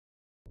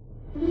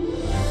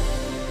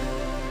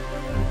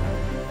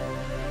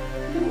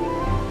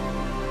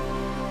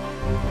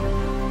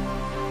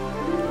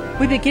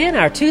We begin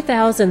our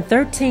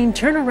 2013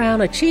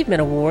 Turnaround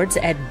Achievement Awards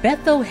at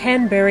Bethel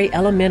Hanbury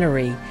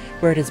Elementary,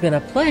 where it has been a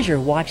pleasure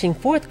watching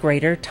fourth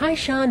grader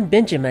Tyshawn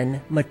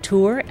Benjamin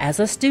mature as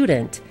a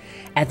student.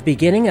 At the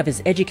beginning of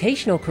his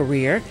educational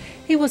career,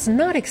 he was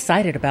not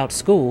excited about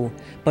school,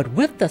 but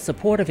with the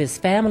support of his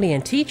family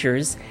and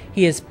teachers,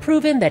 he has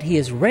proven that he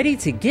is ready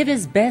to give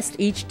his best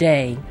each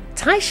day.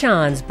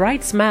 Tyshawn's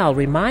bright smile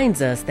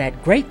reminds us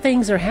that great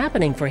things are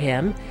happening for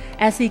him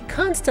as he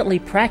constantly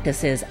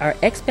practices our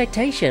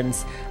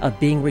expectations of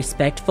being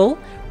respectful,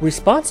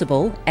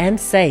 responsible, and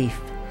safe.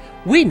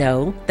 We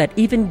know that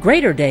even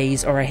greater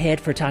days are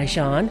ahead for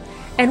Tyshawn,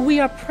 and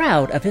we are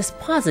proud of his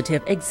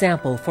positive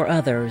example for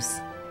others.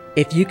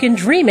 If you can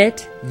dream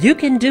it, you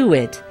can do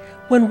it.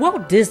 When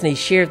Walt Disney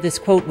shared this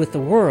quote with the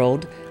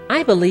world,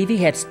 I believe he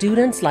had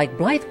students like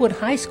Blythewood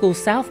High School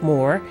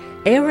sophomore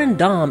Aaron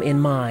Dahm in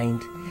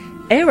mind.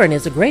 Aaron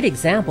is a great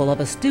example of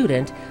a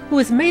student who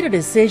has made a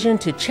decision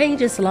to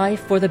change his life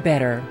for the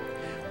better.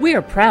 We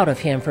are proud of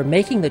him for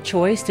making the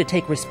choice to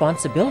take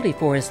responsibility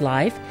for his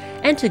life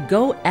and to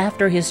go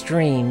after his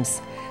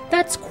dreams.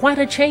 That's quite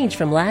a change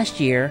from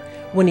last year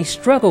when he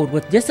struggled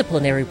with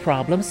disciplinary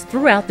problems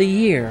throughout the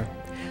year.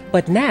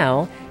 But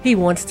now he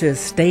wants to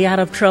stay out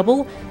of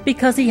trouble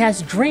because he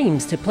has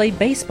dreams to play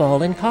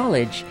baseball in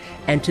college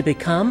and to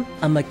become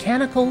a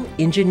mechanical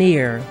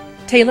engineer.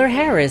 Taylor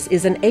Harris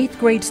is an 8th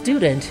grade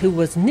student who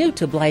was new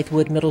to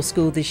Blythewood Middle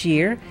School this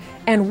year,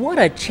 and what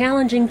a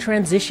challenging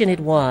transition it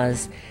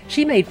was.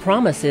 She made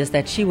promises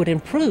that she would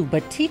improve,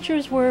 but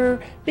teachers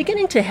were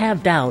beginning to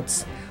have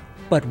doubts.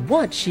 But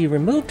once she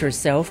removed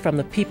herself from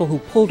the people who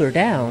pulled her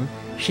down,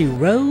 she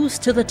rose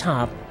to the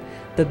top.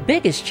 The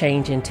biggest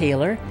change in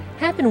Taylor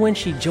happened when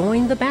she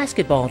joined the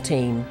basketball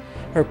team.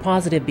 Her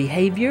positive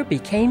behavior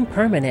became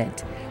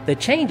permanent. The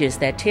changes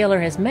that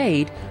Taylor has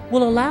made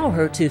will allow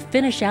her to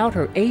finish out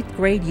her 8th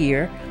grade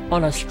year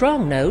on a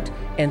strong note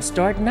and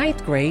start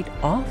 9th grade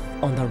off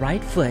on the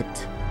right foot.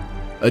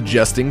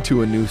 Adjusting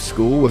to a new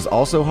school was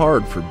also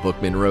hard for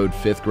Bookman Road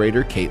 5th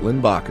grader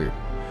Caitlin Bacher,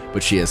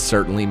 but she has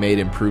certainly made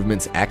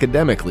improvements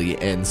academically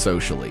and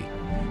socially.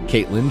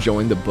 Caitlin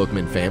joined the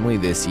Bookman family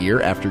this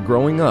year after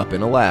growing up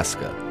in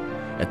Alaska.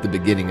 At the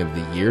beginning of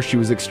the year, she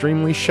was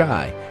extremely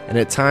shy and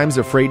at times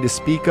afraid to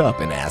speak up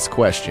and ask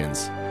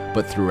questions.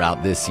 But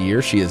throughout this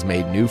year, she has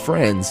made new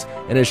friends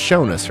and has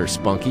shown us her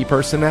spunky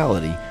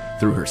personality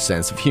through her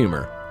sense of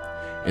humor.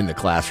 In the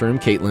classroom,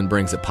 Caitlin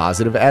brings a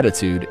positive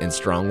attitude and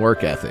strong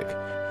work ethic.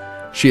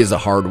 She is a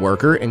hard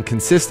worker and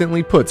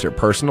consistently puts her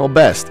personal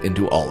best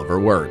into all of her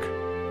work.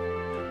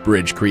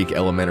 Bridge Creek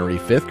Elementary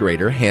 5th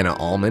grader Hannah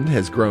Almond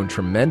has grown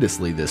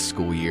tremendously this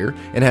school year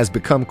and has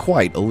become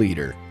quite a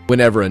leader.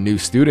 Whenever a new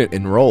student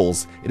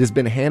enrolls, it has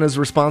been Hannah's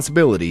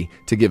responsibility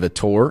to give a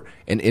tour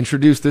and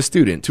introduce the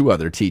student to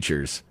other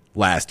teachers.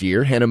 Last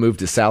year, Hannah moved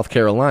to South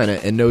Carolina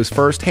and knows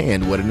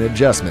firsthand what an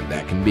adjustment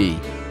that can be.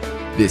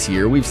 This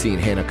year, we've seen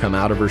Hannah come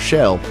out of her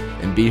shell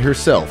and be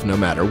herself no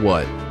matter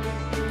what.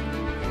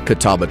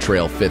 Catawba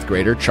Trail 5th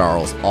grader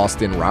Charles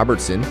Austin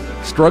Robertson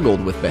struggled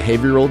with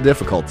behavioral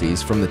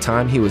difficulties from the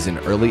time he was in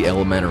early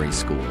elementary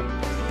school,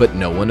 but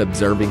no one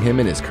observing him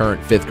in his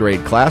current 5th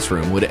grade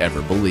classroom would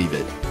ever believe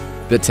it.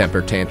 The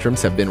temper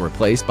tantrums have been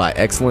replaced by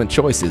excellent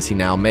choices he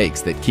now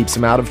makes that keeps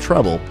him out of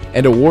trouble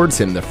and awards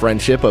him the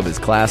friendship of his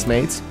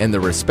classmates and the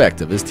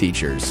respect of his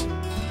teachers.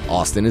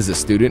 Austin is a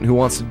student who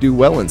wants to do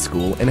well in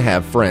school and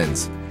have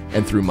friends,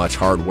 and through much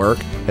hard work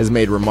has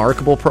made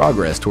remarkable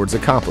progress towards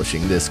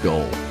accomplishing this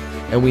goal.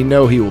 And we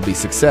know he will be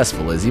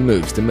successful as he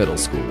moves to middle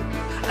school.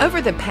 Over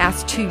the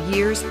past 2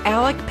 years,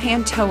 Alec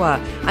Pantoa,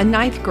 a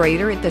 9th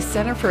grader at the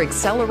Center for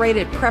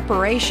Accelerated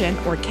Preparation,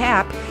 or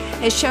CAP,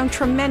 has shown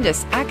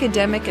tremendous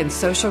academic and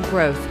social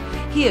growth.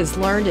 He has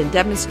learned and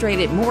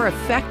demonstrated more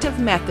effective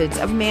methods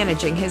of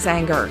managing his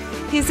anger.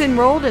 He is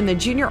enrolled in the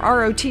Junior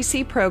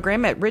ROTC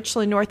program at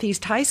Richland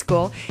Northeast High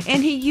School,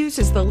 and he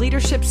uses the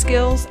leadership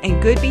skills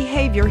and good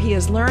behavior he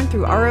has learned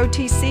through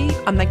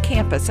ROTC on the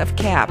campus of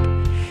CAP.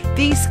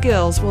 These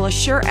skills will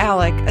assure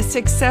Alec a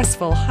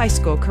successful high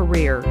school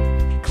career.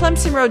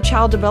 Clemson Road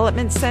Child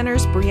Development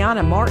Center's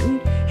Brianna Martin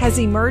has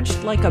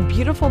emerged like a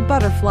beautiful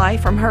butterfly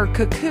from her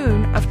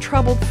cocoon of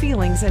troubled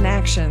feelings and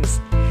actions.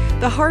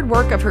 The hard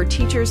work of her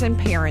teachers and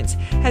parents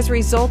has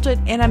resulted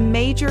in a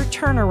major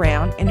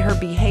turnaround in her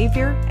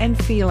behavior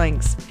and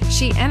feelings.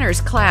 She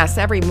enters class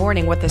every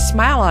morning with a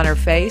smile on her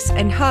face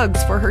and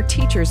hugs for her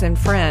teachers and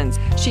friends.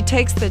 She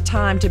takes the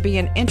time to be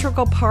an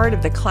integral part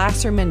of the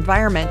classroom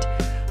environment,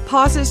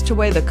 pauses to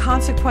weigh the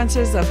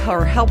consequences of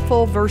her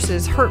helpful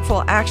versus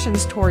hurtful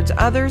actions towards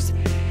others,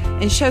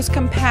 and shows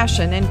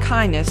compassion and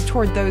kindness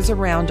toward those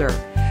around her.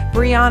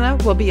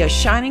 Brianna will be a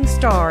shining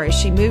star as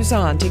she moves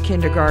on to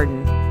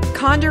kindergarten.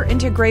 Condor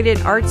Integrated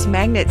Arts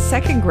Magnet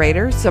 2nd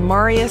grader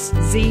Zamarius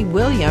Z.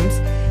 Williams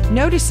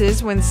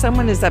notices when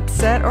someone is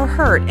upset or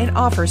hurt and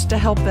offers to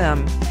help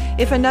them.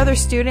 If another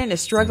student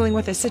is struggling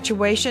with a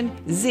situation,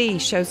 Z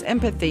shows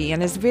empathy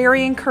and is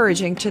very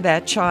encouraging to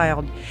that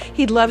child.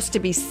 He loves to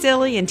be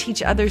silly and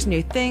teach others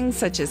new things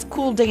such as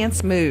cool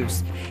dance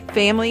moves.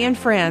 Family and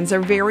friends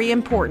are very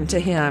important to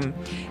him.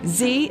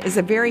 Z is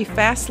a very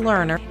fast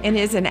learner and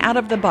is an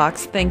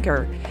out-of-the-box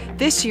thinker.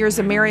 This year,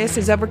 Zamarius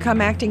has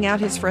overcome acting out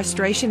his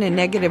frustration in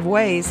negative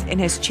ways and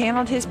has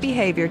channeled his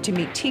behavior to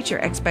meet teacher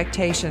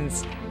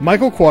expectations.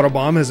 Michael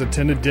Quattlebaum has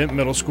attended Dent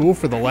Middle School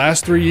for the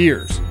last 3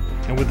 years,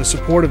 and with the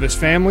support of his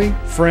family,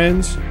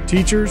 friends,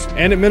 teachers,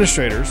 and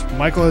administrators,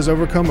 Michael has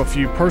overcome a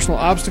few personal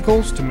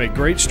obstacles to make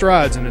great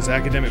strides in his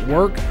academic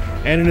work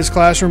and in his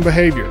classroom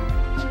behavior.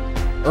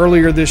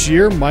 Earlier this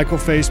year, Michael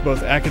faced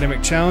both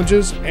academic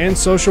challenges and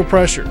social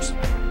pressures.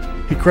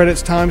 He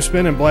credits time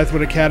spent in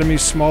Blythewood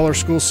Academy's smaller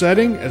school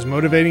setting as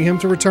motivating him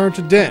to return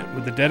to Dent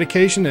with the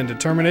dedication and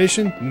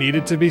determination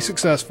needed to be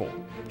successful.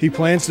 He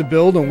plans to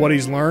build on what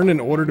he's learned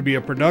in order to be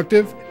a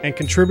productive and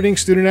contributing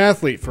student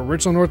athlete for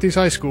Richland Northeast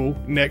High School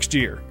next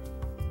year.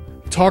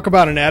 Talk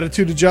about an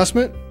attitude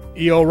adjustment.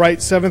 E.L. Wright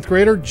 7th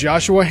grader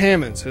Joshua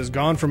Hammonds has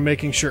gone from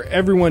making sure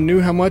everyone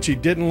knew how much he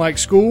didn't like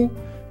school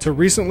to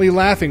recently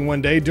laughing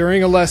one day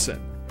during a lesson,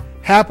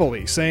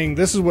 happily saying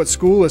this is what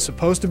school is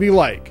supposed to be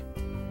like.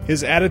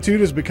 His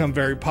attitude has become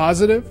very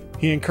positive.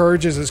 He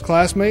encourages his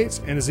classmates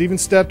and has even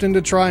stepped in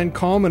to try and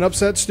calm an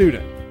upset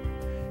student.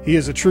 He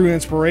is a true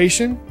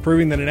inspiration,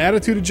 proving that an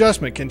attitude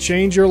adjustment can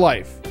change your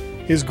life.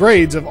 His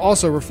grades have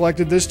also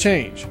reflected this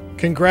change.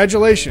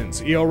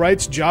 Congratulations, E.L.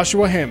 Wright's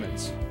Joshua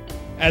Hammonds.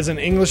 As an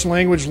English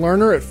language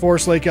learner at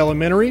Forest Lake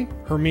Elementary,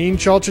 Hermine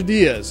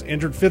Chalcha-Diaz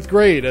entered 5th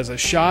grade as a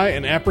shy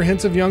and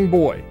apprehensive young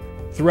boy.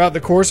 Throughout the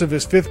course of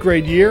his 5th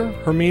grade year,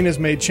 Hermine has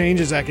made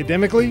changes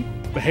academically,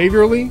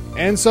 behaviorally,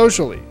 and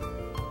socially.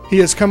 He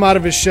has come out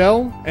of his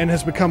shell and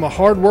has become a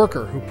hard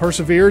worker who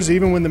perseveres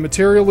even when the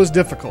material is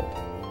difficult.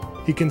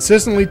 He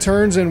consistently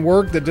turns in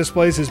work that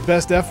displays his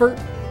best effort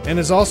and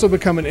has also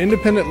become an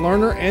independent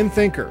learner and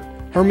thinker.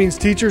 Hermine's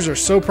teachers are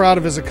so proud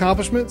of his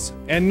accomplishments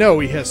and know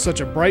he has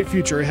such a bright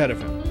future ahead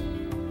of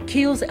him.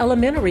 Keels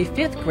Elementary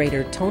 5th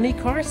grader Tony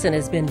Carson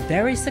has been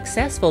very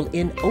successful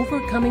in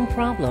overcoming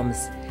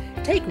problems.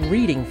 Take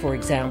reading, for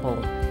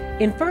example.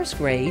 In 1st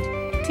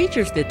grade,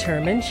 teachers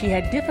determined she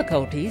had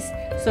difficulties,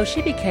 so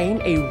she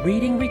became a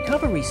reading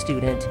recovery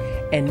student,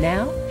 and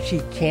now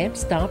she can't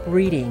stop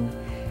reading.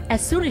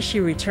 As soon as she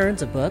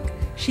returns a book,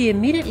 she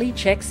immediately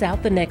checks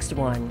out the next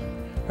one.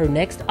 Her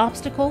next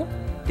obstacle?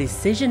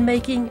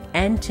 Decision-making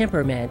and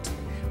temperament.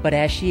 But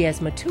as she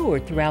has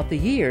matured throughout the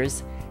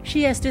years,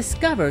 she has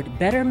discovered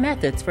better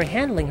methods for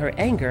handling her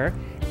anger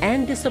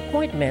and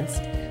disappointments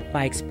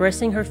by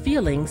expressing her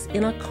feelings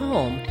in a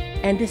calm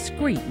and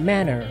discreet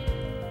manner.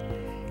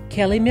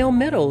 Kelly Mill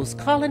Middle's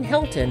Colin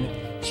Helton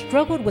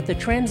struggled with the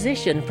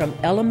transition from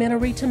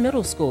elementary to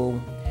middle school.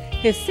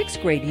 His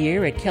 6th grade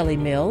year at Kelly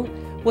Mill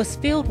was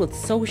filled with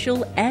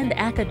social and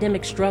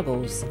academic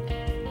struggles.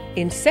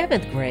 In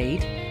 7th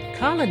grade,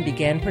 Colin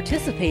began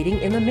participating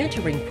in the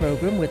mentoring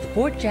program with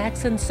Fort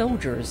Jackson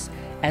soldiers,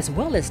 as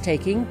well as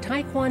taking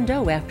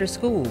Taekwondo after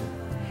school.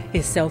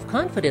 His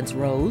self-confidence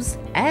rose,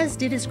 as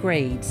did his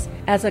grades.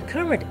 As a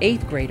current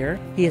 8th grader,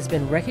 he has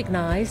been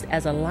recognized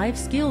as a Life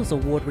Skills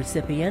Award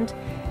recipient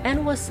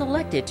and was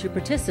selected to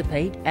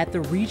participate at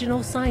the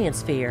Regional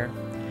Science Fair.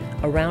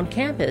 Around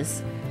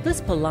campus, this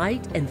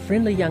polite and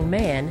friendly young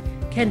man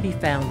can be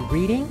found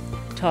reading,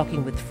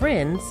 talking with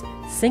friends,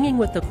 singing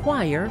with the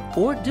choir,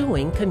 or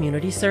doing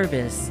community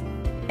service.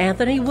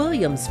 Anthony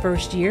Williams'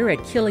 first year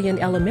at Killian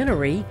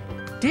Elementary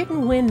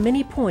didn't win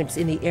many points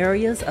in the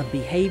areas of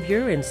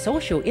behavior and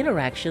social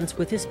interactions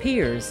with his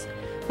peers,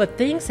 but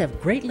things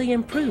have greatly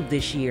improved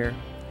this year.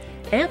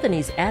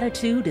 Anthony's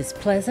attitude is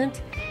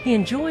pleasant, he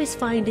enjoys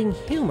finding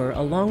humor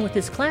along with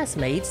his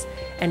classmates,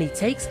 and he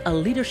takes a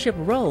leadership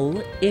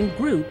role in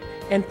group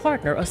and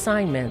partner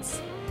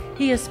assignments.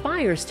 He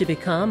aspires to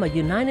become a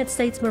United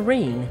States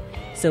Marine,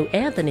 so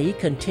Anthony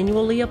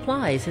continually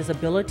applies his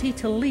ability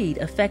to lead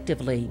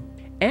effectively.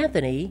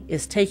 Anthony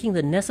is taking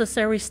the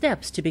necessary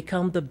steps to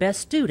become the best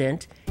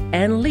student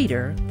and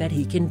leader that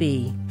he can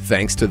be.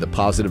 Thanks to the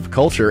positive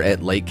culture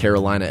at Lake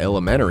Carolina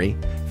Elementary,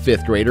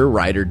 5th grader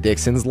Ryder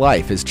Dixon's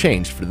life has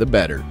changed for the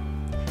better.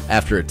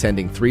 After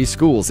attending 3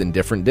 schools in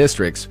different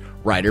districts,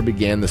 Ryder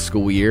began the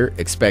school year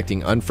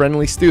expecting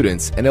unfriendly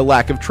students and a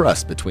lack of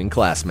trust between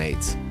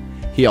classmates.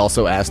 He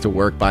also asked to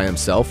work by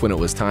himself when it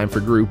was time for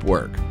group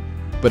work.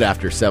 But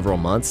after several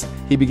months,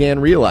 he began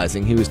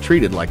realizing he was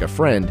treated like a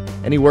friend,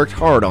 and he worked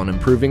hard on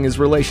improving his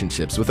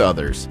relationships with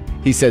others.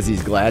 He says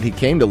he's glad he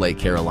came to Lake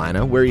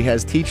Carolina, where he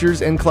has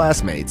teachers and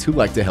classmates who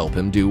like to help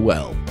him do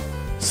well.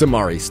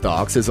 Samari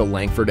Stocks is a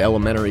Langford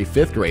Elementary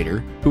 5th grader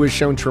who has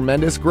shown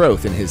tremendous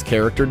growth in his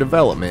character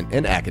development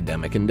and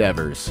academic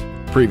endeavors.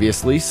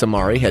 Previously,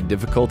 Samari had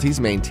difficulties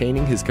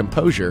maintaining his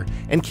composure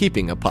and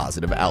keeping a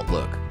positive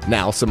outlook.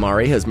 Now,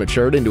 Samari has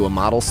matured into a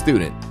model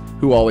student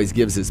who always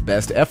gives his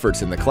best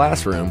efforts in the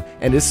classroom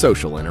and his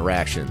social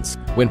interactions.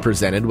 When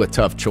presented with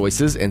tough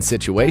choices and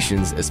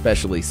situations,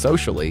 especially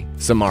socially,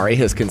 Samari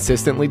has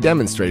consistently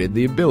demonstrated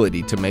the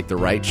ability to make the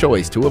right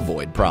choice to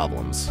avoid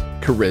problems.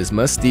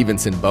 Charisma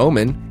Stevenson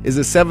Bowman is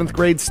a 7th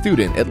grade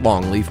student at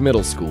Longleaf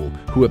Middle School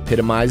who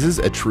epitomizes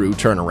a true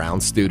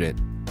turnaround student.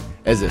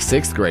 As a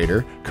 6th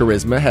grader,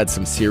 Charisma had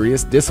some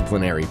serious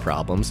disciplinary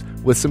problems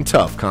with some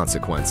tough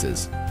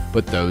consequences,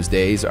 but those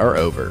days are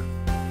over.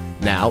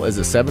 Now, as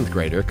a 7th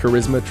grader,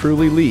 Charisma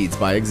truly leads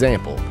by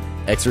example,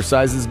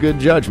 exercises good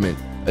judgment,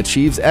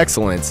 achieves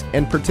excellence,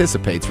 and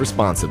participates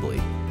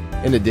responsibly.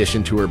 In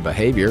addition to her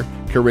behavior,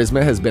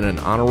 Charisma has been an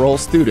honor roll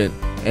student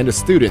and a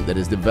student that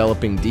is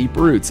developing deep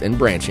roots and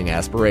branching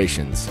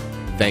aspirations.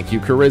 Thank you,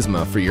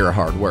 Charisma, for your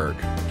hard work.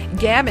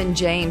 Gavin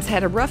James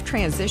had a rough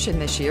transition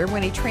this year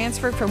when he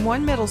transferred from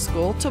one middle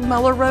school to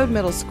Muller Road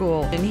Middle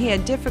School, and he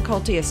had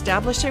difficulty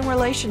establishing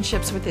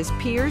relationships with his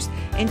peers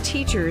and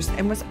teachers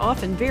and was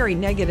often very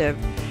negative.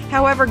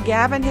 However,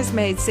 Gavin has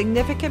made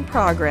significant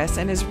progress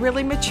and has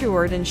really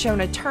matured and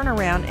shown a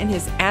turnaround in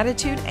his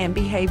attitude and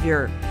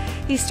behavior.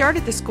 He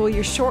started the school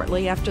year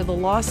shortly after the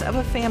loss of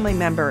a family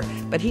member,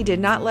 but he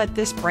did not let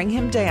this bring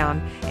him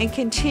down and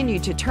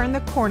continued to turn the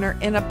corner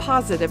in a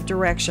positive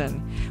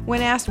direction.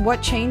 When asked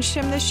what changed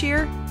him this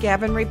year,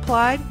 Gavin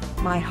replied,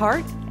 "My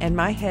heart and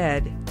my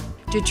head."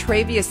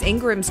 Detravius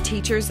Ingram's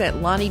teachers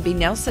at Lonnie B.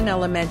 Nelson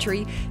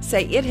Elementary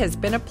say it has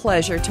been a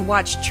pleasure to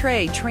watch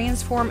Trey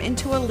transform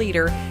into a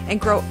leader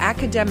and grow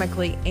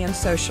academically and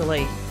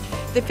socially.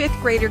 The 5th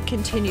grader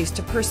continues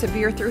to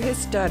persevere through his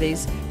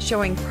studies,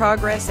 showing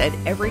progress at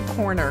every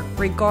corner,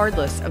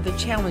 regardless of the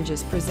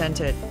challenges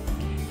presented.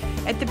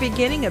 At the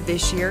beginning of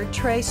this year,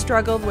 Trey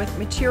struggled with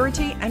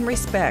maturity and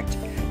respect,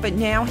 but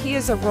now he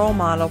is a role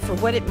model for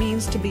what it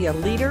means to be a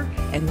leader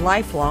and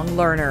lifelong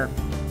learner.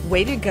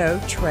 Way to go,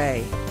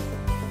 Trey.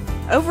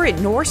 Over at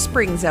North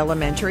Springs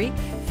Elementary,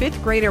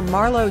 5th grader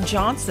Marlo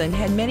Johnson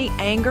had many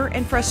anger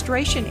and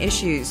frustration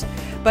issues,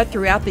 but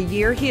throughout the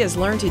year he has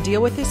learned to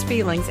deal with his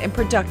feelings in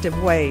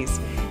productive ways.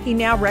 He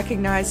now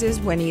recognizes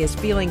when he is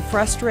feeling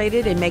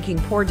frustrated and making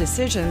poor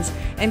decisions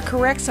and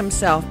corrects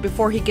himself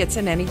before he gets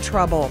in any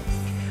trouble.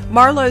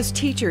 Marlo's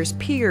teachers,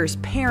 peers,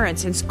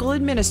 parents, and school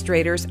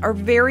administrators are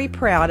very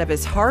proud of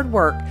his hard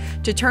work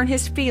to turn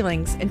his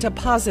feelings into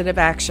positive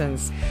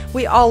actions.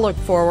 We all look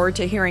forward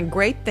to hearing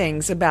great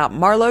things about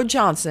Marlo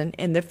Johnson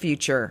in the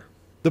future.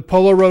 The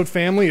Polo Road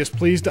family is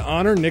pleased to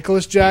honor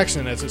Nicholas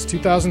Jackson as its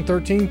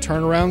 2013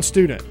 turnaround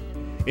student.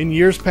 In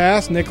years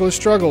past, Nicholas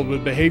struggled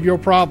with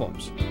behavioral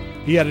problems.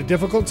 He had a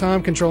difficult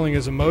time controlling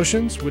his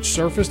emotions, which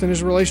surfaced in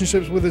his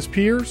relationships with his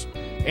peers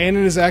and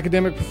in his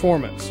academic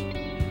performance.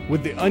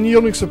 With the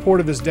unyielding support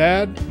of his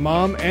dad,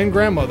 mom, and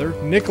grandmother,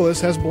 Nicholas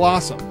has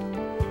blossomed.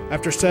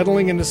 After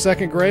settling into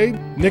 2nd grade,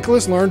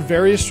 Nicholas learned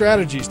various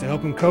strategies to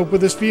help him cope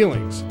with his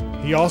feelings.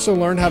 He also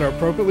learned how to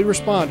appropriately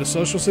respond to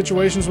social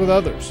situations with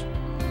others.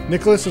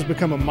 Nicholas has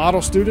become a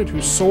model student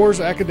who soars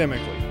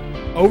academically.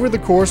 Over the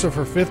course of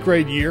her 5th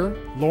grade year,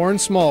 Lauren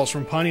Smalls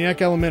from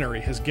Pontiac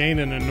Elementary has gained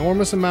an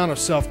enormous amount of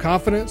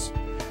self-confidence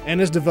and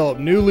has developed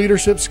new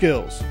leadership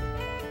skills.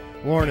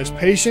 Lauren is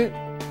patient,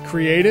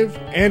 creative,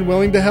 and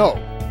willing to help.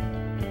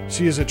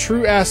 She is a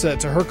true asset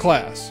to her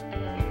class.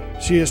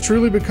 She has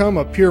truly become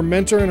a peer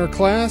mentor in her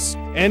class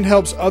and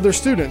helps other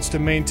students to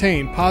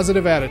maintain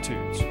positive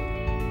attitudes.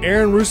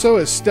 Aaron Russo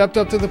has stepped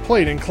up to the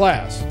plate in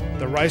class.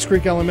 The Rice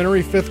Creek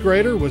Elementary 5th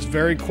grader was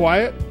very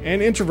quiet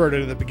and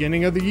introverted at the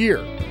beginning of the year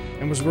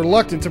and was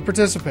reluctant to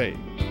participate.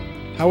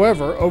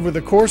 However, over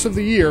the course of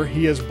the year,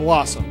 he has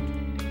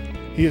blossomed.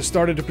 He has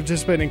started to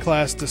participate in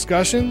class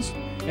discussions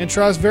and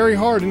tries very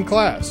hard in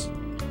class.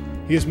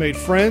 He has made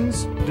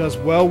friends, does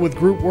well with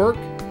group work,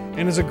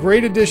 and is a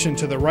great addition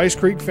to the Rice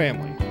Creek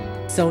family.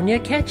 Sonia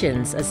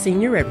Ketchens, a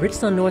senior at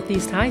Richland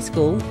Northeast High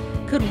School,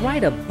 could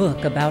write a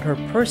book about her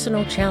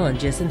personal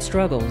challenges and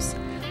struggles.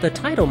 The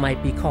title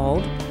might be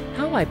called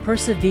How I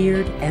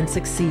Persevered and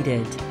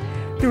Succeeded.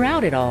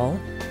 Throughout it all,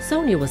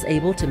 Sonia was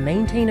able to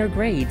maintain her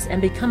grades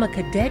and become a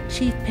Cadet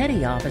Chief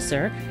Petty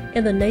Officer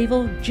in the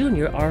Naval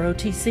Junior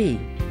ROTC.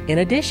 In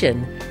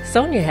addition,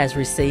 Sonia has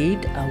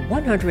received a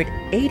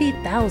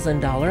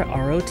 $180,000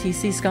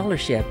 ROTC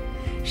scholarship.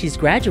 She's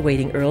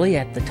graduating early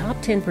at the top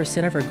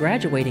 10% of her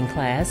graduating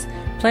class,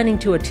 planning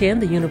to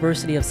attend the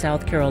University of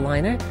South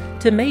Carolina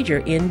to major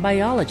in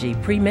biology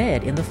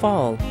pre-med in the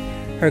fall.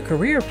 Her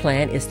career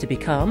plan is to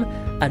become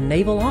a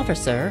naval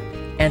officer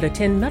and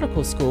attend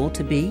medical school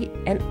to be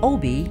an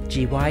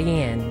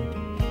OB/GYN.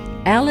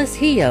 Alice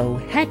Heo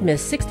had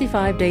missed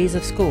 65 days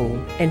of school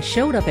and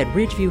showed up at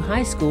Ridgeview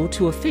High School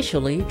to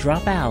officially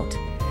drop out.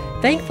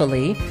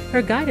 Thankfully,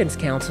 her guidance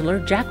counselor,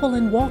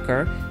 Jacqueline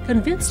Walker,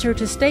 convinced her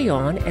to stay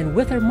on and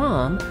with her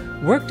mom,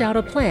 worked out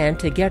a plan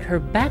to get her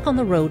back on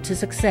the road to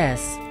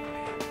success.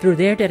 Through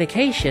their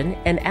dedication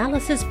and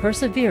Alice's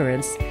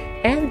perseverance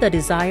and the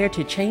desire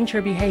to change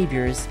her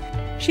behaviors,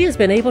 she has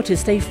been able to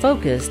stay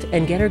focused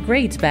and get her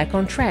grades back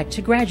on track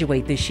to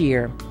graduate this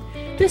year.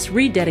 This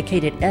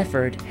rededicated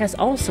effort has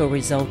also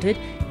resulted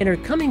in her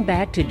coming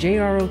back to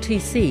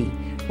JROTC,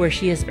 where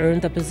she has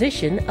earned the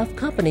position of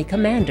company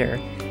commander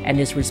and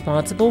is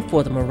responsible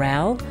for the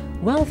morale,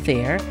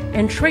 welfare,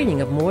 and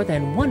training of more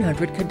than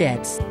 100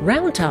 cadets.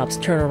 Round Top's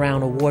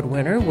Turnaround Award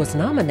winner was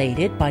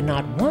nominated by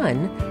not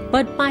one,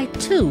 but by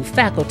two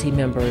faculty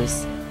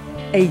members.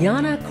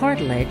 Ayana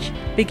Cartilage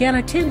began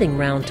attending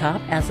Round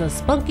Top as a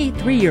spunky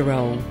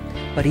 3-year-old,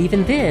 but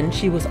even then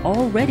she was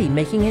already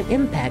making an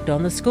impact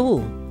on the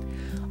school.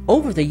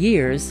 Over the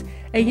years,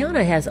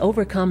 Ayana has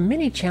overcome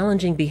many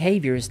challenging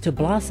behaviors to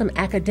blossom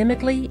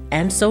academically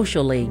and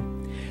socially.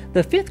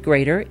 The 5th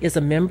grader is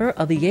a member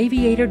of the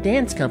Aviator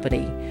Dance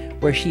Company,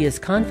 where she is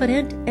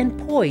confident and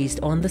poised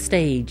on the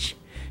stage.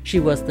 She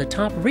was the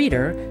top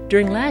reader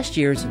during last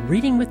year's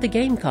Reading with the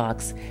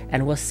Gamecocks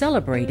and was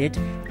celebrated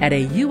at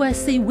a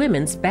USC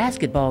women's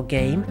basketball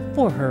game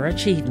for her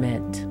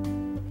achievement.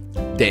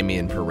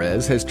 Damian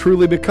Perez has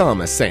truly become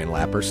a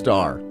Sandlapper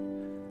star.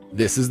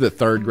 This is the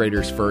 3rd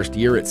grader's first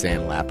year at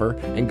Sandlapper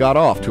and got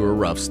off to a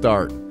rough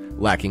start,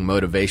 lacking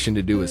motivation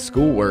to do his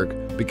schoolwork,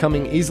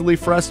 becoming easily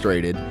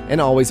frustrated, and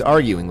always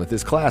arguing with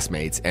his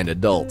classmates and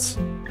adults.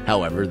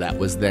 However, that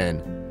was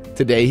then.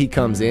 Today he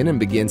comes in and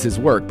begins his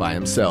work by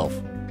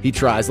himself. He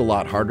tries a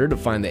lot harder to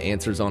find the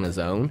answers on his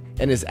own,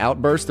 and his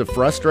outbursts of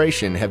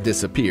frustration have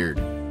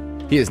disappeared.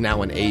 He is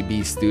now an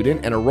AB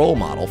student and a role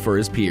model for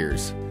his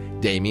peers.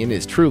 Damian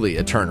is truly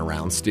a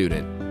turnaround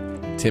student.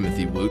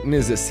 Timothy Wooten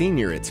is a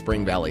senior at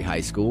Spring Valley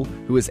High School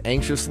who is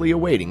anxiously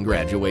awaiting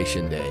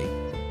graduation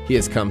day. He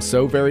has come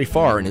so very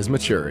far in his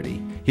maturity.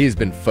 He has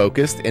been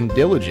focused and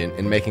diligent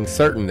in making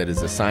certain that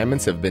his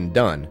assignments have been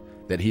done,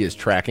 that he is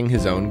tracking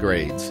his own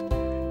grades.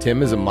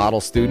 Tim is a model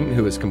student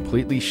who has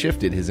completely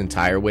shifted his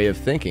entire way of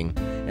thinking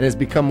and has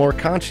become more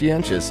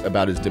conscientious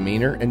about his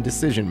demeanor and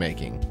decision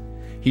making.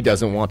 He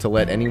doesn't want to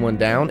let anyone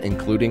down,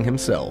 including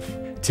himself.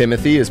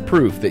 Timothy is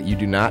proof that you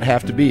do not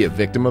have to be a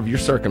victim of your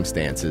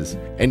circumstances,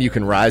 and you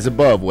can rise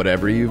above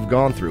whatever you've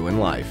gone through in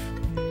life.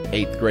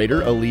 8th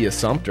grader Aaliyah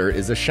Sumter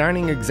is a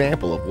shining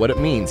example of what it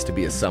means to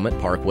be a Summit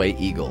Parkway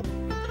Eagle.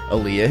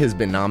 Aaliyah has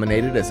been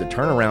nominated as a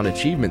Turnaround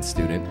Achievement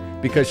Student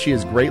because she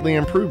has greatly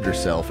improved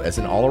herself as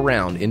an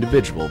all-around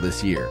individual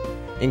this year,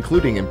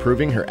 including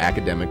improving her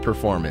academic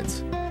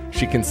performance.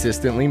 She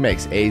consistently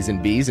makes A's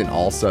and B's in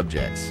all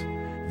subjects.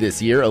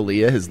 This year,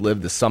 Aaliyah has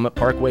lived the Summit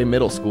Parkway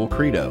Middle School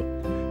credo: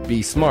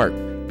 be smart,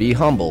 be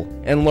humble,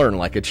 and learn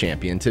like a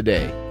champion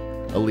today.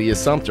 Aaliyah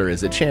Sumter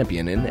is a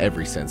champion in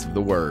every sense of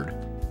the word.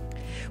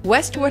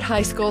 Westwood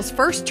High School's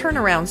first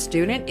turnaround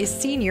student is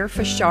senior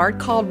Fashard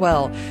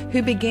Caldwell,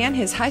 who began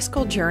his high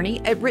school journey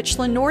at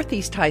Richland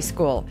Northeast High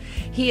School.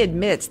 He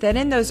admits that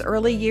in those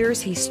early years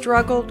he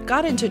struggled,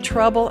 got into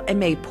trouble, and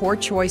made poor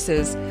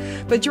choices.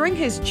 But during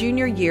his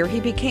junior year, he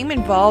became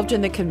involved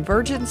in the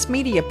Convergence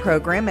Media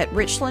program at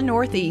Richland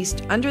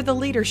Northeast under the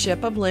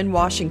leadership of Lynn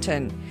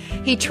Washington.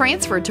 He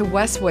transferred to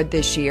Westwood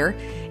this year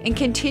and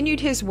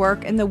continued his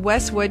work in the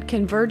Westwood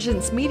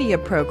Convergence Media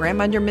program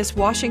under Miss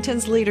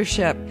Washington's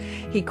leadership.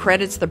 He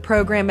credits the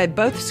program at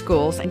both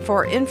schools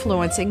for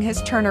influencing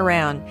his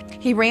turnaround.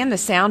 He ran the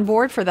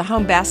soundboard for the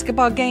home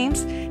basketball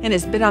games and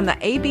has been on the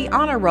AB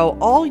Honor Roll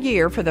all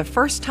year for the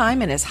first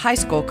time in his high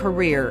school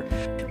career.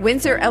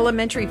 Windsor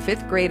Elementary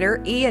 5th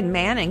grader Ian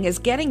Manning is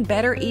getting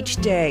better each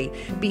day,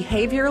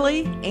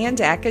 behaviorally and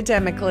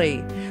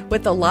academically.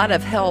 With a lot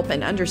of help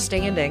and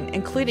understanding,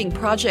 including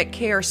Project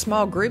Care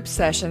small group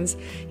sessions,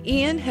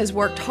 Ian has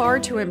worked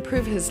hard to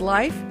improve his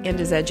life and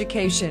his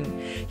education.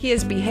 He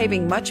is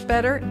behaving much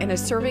better and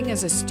is serving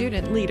as a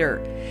student leader.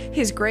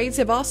 His grades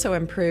have also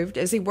improved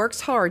as he works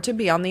hard to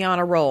be on the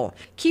honor roll.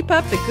 Keep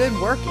up the good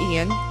work,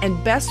 Ian,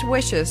 and best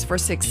wishes for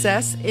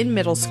success in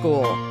middle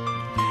school.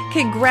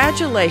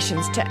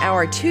 Congratulations to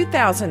our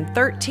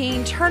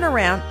 2013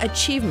 Turnaround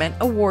Achievement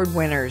Award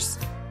winners.